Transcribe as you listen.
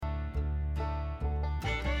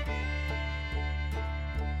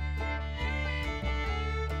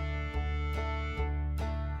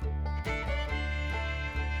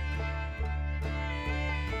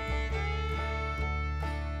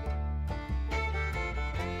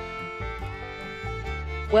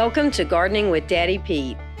Welcome to Gardening with Daddy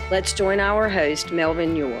Pete. Let's join our host,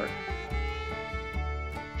 Melvin York.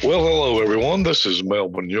 Well, hello, everyone. This is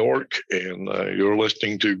Melvin York, and you're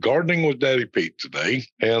listening to Gardening with Daddy Pete today.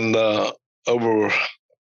 And over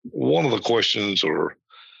one of the questions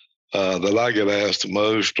that I get asked the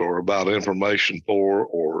most are about information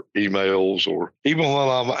or emails, or even when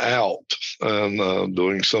I'm out and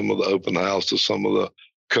doing some of the open houses, some of the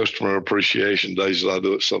customer appreciation days that I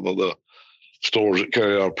do at some of the stores that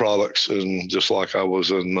carry our products. And just like I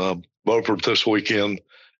was in Beaufort this weekend,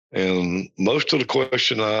 and most of the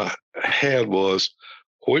question I had was,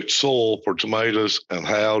 which soil for tomatoes and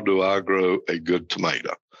how do I grow a good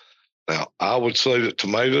tomato? Now, I would say that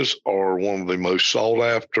tomatoes are one of the most sought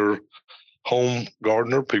after home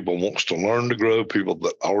gardener. People wants to learn to grow, people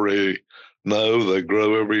that already know they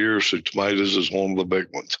grow every year. So tomatoes is one of the big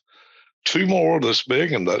ones. Two more that's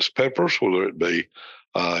big, and that's peppers, whether it be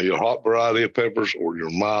your hot variety of peppers or your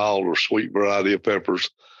mild or sweet variety of peppers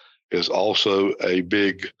is also a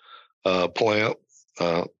big plant,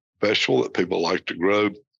 vegetable that people like to grow,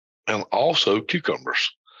 and also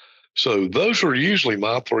cucumbers. So those are usually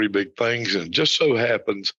my three big things, and it just so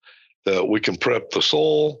happens that we can prep the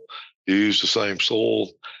soil, use the same soil,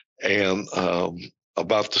 and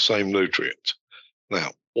about the same nutrients. Now,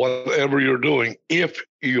 whatever you're doing, if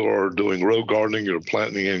you are doing row gardening, you're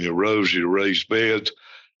planting in your rows, your raised beds,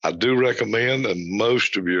 I do recommend, and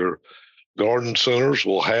most of your garden centers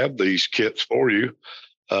will have these kits for you,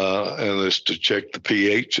 and it's to check the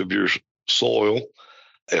pH of your soil.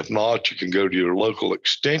 If not, you can go to your local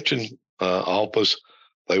extension office.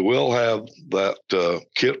 They will have that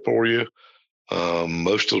kit for you.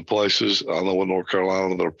 Most of the places, I know in North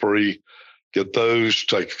Carolina, they're free. Get those,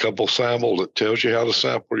 take a couple samples. It tells you how to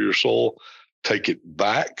sample your soil. Take it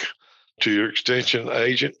back to your extension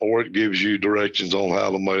agent, or it gives you directions on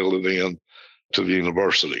how to mail it in to the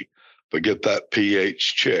university. But get that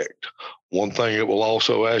pH checked. One thing it will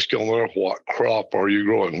also ask you on there, what crop are you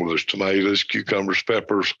growing? Whether it's tomatoes, cucumbers,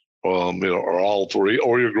 peppers, or all three,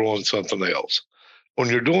 or you're growing something else. When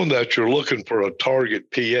you're doing that, you're looking for a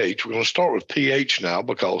target pH. We're going to start with pH now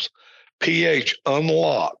because pH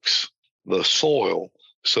unlocks the soil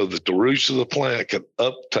so that the roots of the plant can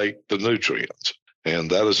uptake the nutrients.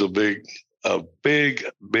 And that is a big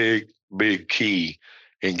key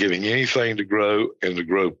in getting anything to grow, and to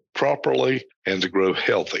grow properly and to grow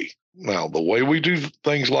healthy. Now, the way we do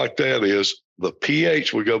things like that is the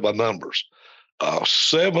pH, we go by numbers.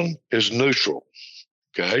 7 is neutral,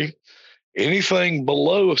 okay? Anything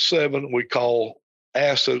below a 7 we call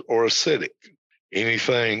acid or acidic.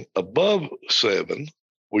 Anything above 7,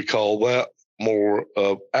 we call that more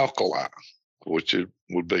of alkaline, which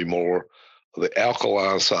would be more of the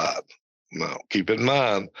alkaline side. Now, keep in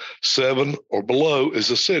mind, 7 or below is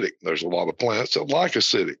acidic. There's a lot of plants that like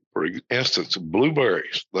acidic. For instance,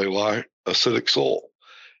 blueberries, they like acidic soil.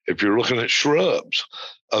 If you're looking at shrubs,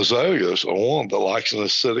 azaleas are one that likes an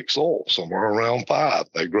acidic soil, somewhere around 5.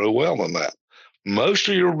 They grow well in that. Most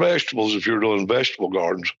of your vegetables, if you're doing vegetable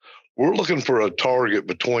gardens, we're looking for a target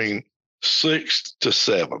between 6 to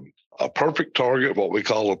 7. A perfect target, what we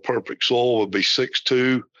call a perfect soil, would be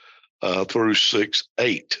 6.2 through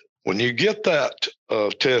 6.8. When you get that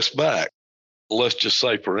test back, let's just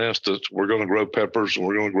say, for instance, we're going to grow peppers and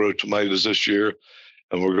we're going to grow tomatoes this year,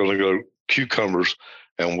 and we're going to grow cucumbers,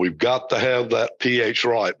 and we've got to have that pH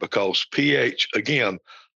right, because pH, again,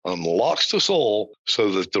 unlocks the soil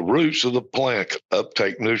so that the roots of the plant can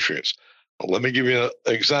uptake nutrients. Now, let me give you an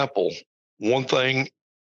example. One thing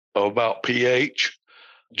about pH,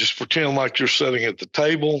 just pretend like you're sitting at the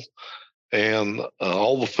table and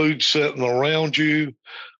all the food's sitting around you,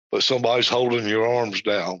 but somebody's holding your arms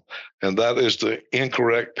down, and that is the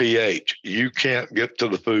incorrect pH. You can't get to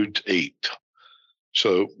the food to eat.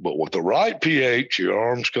 So, but with the right pH, your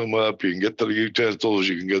arms come up, you can get to the utensils,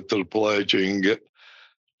 you can get to the plate, you can get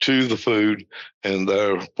to the food, and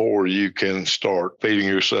therefore you can start feeding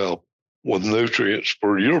yourself with nutrients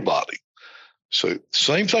for your body. So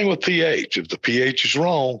same thing with pH. If the pH is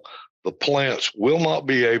wrong, the plants will not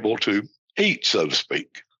be able to eat, so to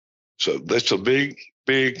speak. So that's a big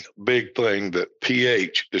thing, that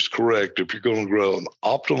pH is correct if you're going to grow an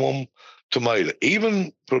optimum tomato,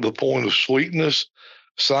 even for the point of sweetness,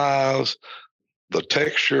 size, the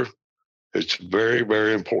texture. It's very,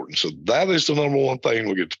 very important. So that is the number one thing.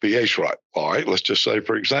 We get the pH right. All right, let's just say,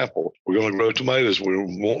 for example, we're going to grow tomatoes. We're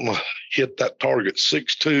wanting to hit that target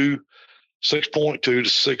 6.2 to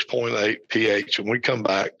 6.8 pH. And we come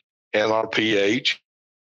back and our pH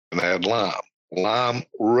and add lime. Lime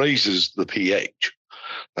raises the pH.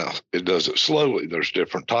 Now, it does it slowly. There's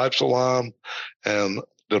different types of lime, and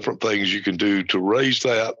different things you can do to raise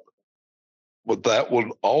that. But that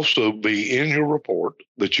would also be in your report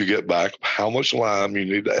that you get back how much lime you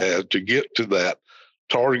need to add to get to that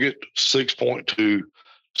target 6.2,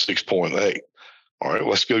 6.8. All right,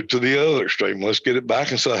 let's go to the other extreme. Let's get it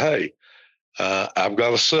back and say, hey, I've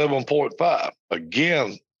got a 7.5.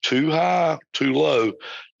 Again, too high, too low.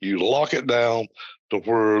 You lock it down to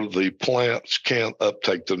where the plants can't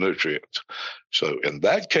uptake the nutrients. So in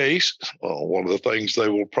that case, one of the things they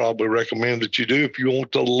will probably recommend that you do if you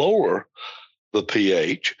want to lower the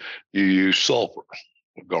pH, you use sulfur,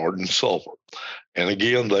 garden sulfur. And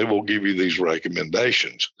again, they will give you these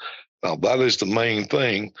recommendations. Now, that is the main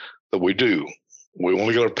thing that we do. We want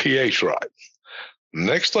to get our pH right.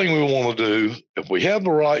 Next thing we want to do, if we have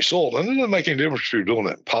the right soil, and it doesn't make any difference if you're doing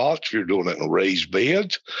it in pots, if you're doing it in raised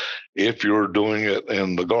beds, if you're doing it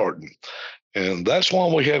in the garden. And that's why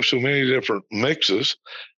we have so many different mixes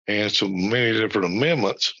and so many different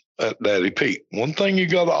amendments at Daddy Pete. One thing you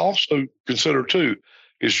got to also consider too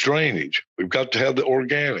is drainage. We've got to have the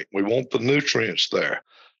organic. We want the nutrients there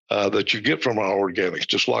that you get from our organics,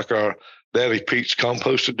 just like our Daddy Pete's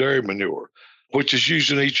composted dairy manure, which is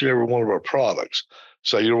used in each and every one of our products.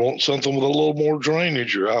 So you want something with a little more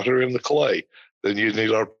drainage, you're out here in the clay, then you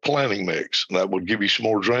need our planting mix. And that would give you some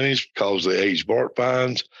more drainage because of the aged bark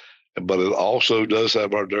pines, but it also does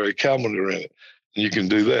have our dairy cow manure in it. You can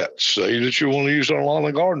do that. Say that you want to use our lawn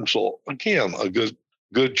and garden soil. Again, a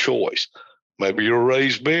good choice. Maybe your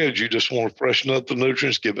raised beds, you just want to freshen up the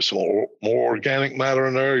nutrients, give it some more organic matter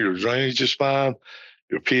in there. Your drainage is fine.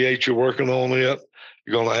 Your pH, you're working on it.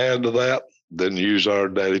 You're going to add to that. Then use our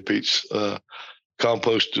Daddy Pete's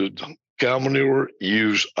composted cow manure.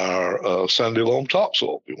 Use our sandy loam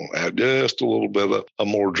topsoil. You want to add just a little bit of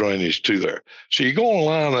more drainage to there. So you go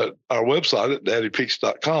online at our website at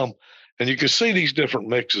daddypetes.com, and you can see these different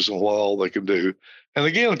mixes and what all they can do. And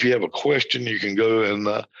again, if you have a question, you can go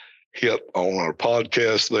and hit on our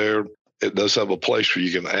podcast there. It does have a place where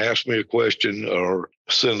you can ask me a question or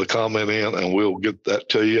send a comment in, and we'll get that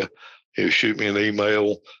to you. You shoot me an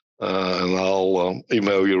email, and I'll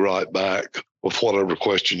email you right back with whatever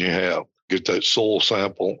question you have. Get that soil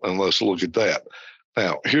sample, and let's look at that.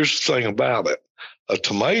 Now, here's the thing about it. A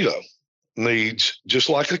tomato needs, just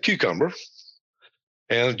like a cucumber,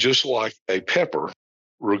 and just like a pepper,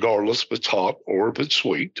 regardless if it's hot or if it's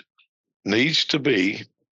sweet, needs to be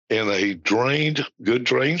in a good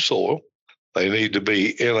drained soil. They need to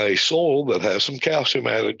be in a soil that has some calcium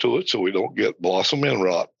added to it so we don't get blossom end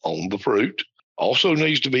rot on the fruit. Also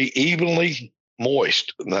needs to be evenly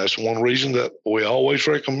moist. And that's one reason that we always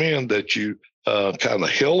recommend that you kind of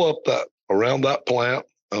hill up that around that plant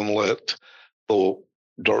and let the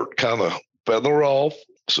dirt kind of feather off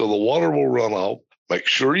so the water will run off. Make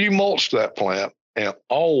sure you mulch that plant, and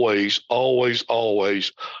always, always,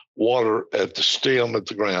 always water at the stem at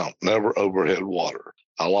the ground, never overhead water.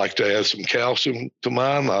 I like to add some calcium to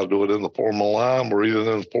mine. I'll do it in the form of lime or even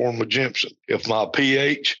in the form of gypsum. If my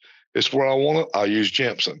pH is where I want it, I use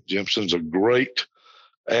gypsum. Gypsum's a great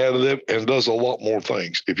additive and does a lot more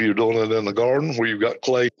things. If you're doing it in the garden where you've got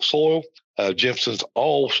clay soil, gypsum's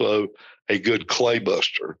also a good clay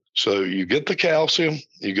buster. So you get the calcium,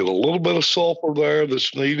 you get a little bit of sulfur there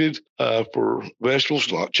that's needed for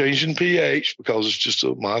vegetables, not changing pH because it's just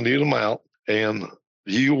a minute amount, and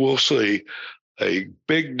you will see a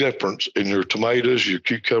big difference in your tomatoes, your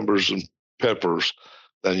cucumbers, and peppers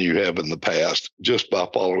than you have in the past just by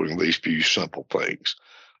following these few simple things.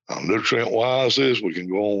 Nutrient-wise is we can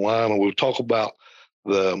go online and we'll talk about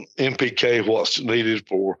the NPK, what's needed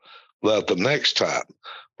for that the next time.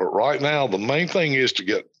 But right now, the main thing is to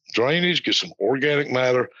get drainage, get some organic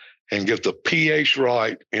matter, and get the pH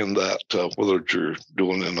right in that, whether you're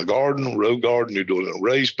doing it in the garden, row garden, you're doing it in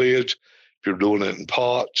raised beds, if you're doing it in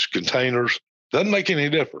pots, containers, doesn't make any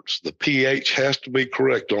difference. The pH has to be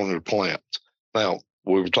correct on your plants. Now,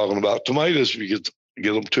 we were talking about tomatoes. If you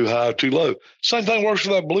get them too high or too low. Same thing works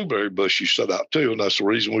with that blueberry bush you set out too, and that's the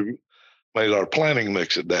reason we made our planting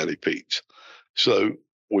mix at Daddy Pete's. So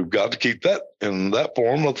we've got to keep that in that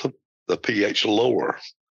form of the pH lower.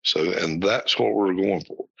 So, and that's what we're going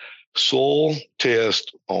for. Soil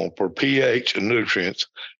test for pH and nutrients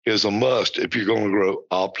is a must if you're going to grow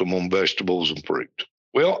optimum vegetables and fruit.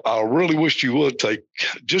 Well, I really wish you would take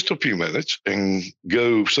just a few minutes and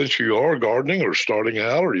go, since you are gardening or starting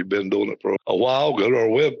out or you've been doing it for a while, go to our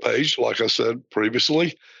webpage. Like I said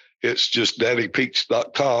previously, it's just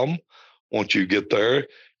daddypetes.com. Once you get there,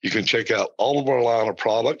 you can check out all of our line of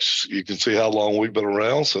products. You can see how long we've been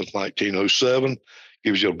around, since 1907.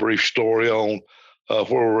 Gives you a brief story on where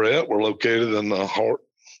we're at. We're located in the heart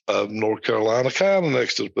of North Carolina, kind of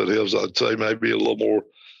next to the foothills. I'd say maybe a little more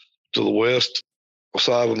to the west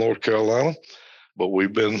side of North Carolina, but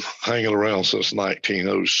we've been hanging around since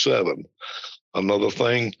 1907. Another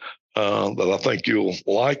thing that I think you'll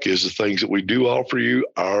like is the things that we do offer you.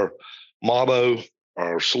 Our motto,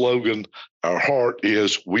 our slogan, our heart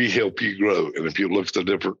is we help you grow. And if you look at the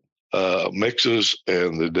different mixes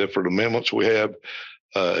and the different amendments we have,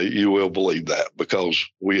 you will believe that, because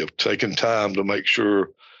we have taken time to make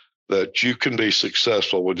sure that you can be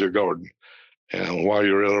successful with your garden. And while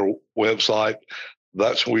you're at our website,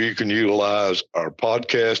 that's where you can utilize our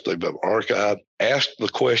podcast. They've been archived. Ask the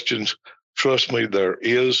questions. Trust me, there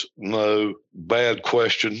is no bad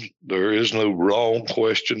question. There is no wrong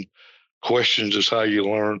question. Questions is how you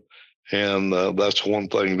learn. And that's one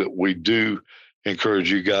thing that we do encourage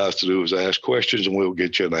you guys to do, is ask questions and we'll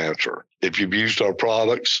get you an answer. If you've used our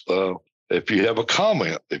products, if you have a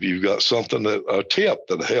comment, if you've got something a tip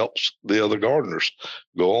that helps the other gardeners,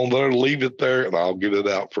 go on there, leave it there, and I'll get it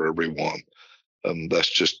out for everyone. That's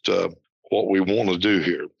just what we want to do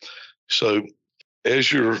here. So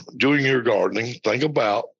as you're doing your gardening, think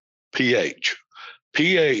about pH.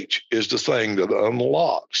 pH is the thing that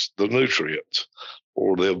unlocks the nutrients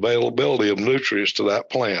or the availability of nutrients to that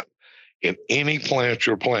plant in any plant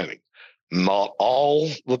you're planting. Not all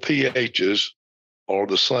the pHs are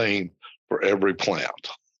the same for every plant.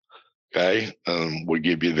 Okay, we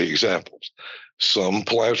give you the examples. Some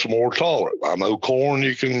plants are more tolerant. I know corn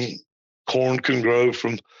can grow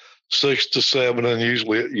from 6 to 7, and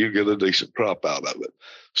usually you get a decent crop out of it.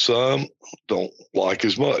 Some don't like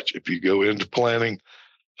as much. If you go into planting,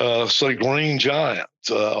 say green giant,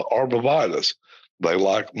 arborvitae, they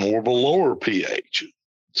like more of a lower pH.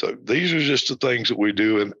 So these are just the things that we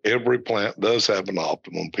do, and every plant does have an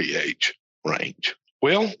optimum pH range.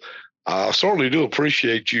 Well, I certainly do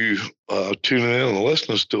appreciate you tuning in and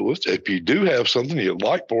listening to us. If you do have something you'd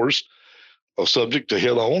like for us, a subject to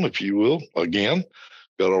hit on, if you will, again,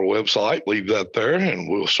 go to our website, leave that there, and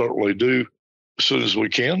we'll certainly do as soon as we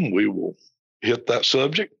can. We will hit that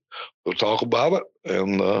subject. We'll talk about it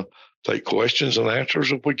and take questions and answers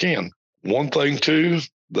if we can. One thing, too,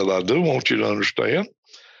 that I do want you to understand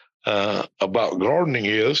about gardening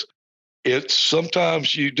is it's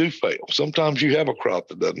sometimes you do fail. Sometimes you have a crop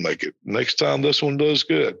that doesn't make it. Next time this one does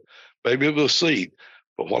good. Maybe it was seed.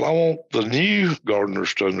 But what I want the new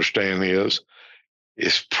gardeners to understand is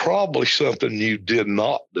it's probably something you did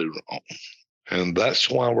not do wrong. And that's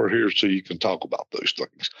why we're here, so you can talk about those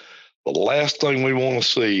things. The last thing we want to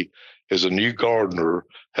see is a new gardener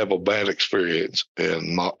have a bad experience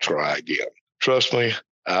and not try again. Trust me,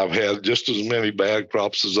 I've had just as many bad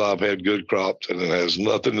crops as I've had good crops, and it has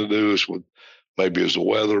nothing to do with maybe it was the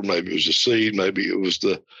weather, maybe it was the seed, maybe it was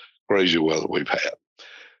the crazy weather we've had.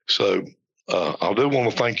 So I do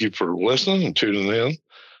want to thank you for listening and tuning in.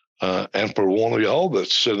 And for one of y'all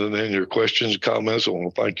that's sending in your questions and comments, I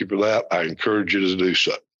want to thank you for that. I encourage you to do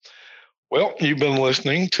so. Well, you've been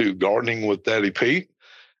listening to Gardening with Daddy Pete,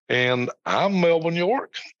 and I'm Melvin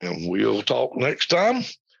York, and we'll talk next time.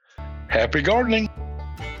 Happy gardening.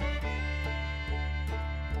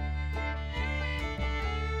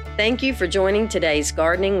 Thank you for joining today's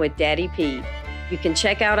Gardening with Daddy Pete. You can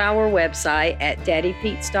check out our website at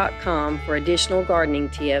daddypetes.com for additional gardening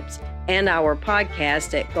tips, and our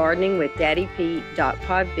podcast at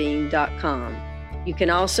gardeningwithdaddypete.podbean.com. You can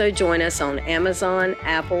also join us on Amazon,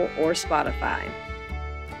 Apple, or Spotify.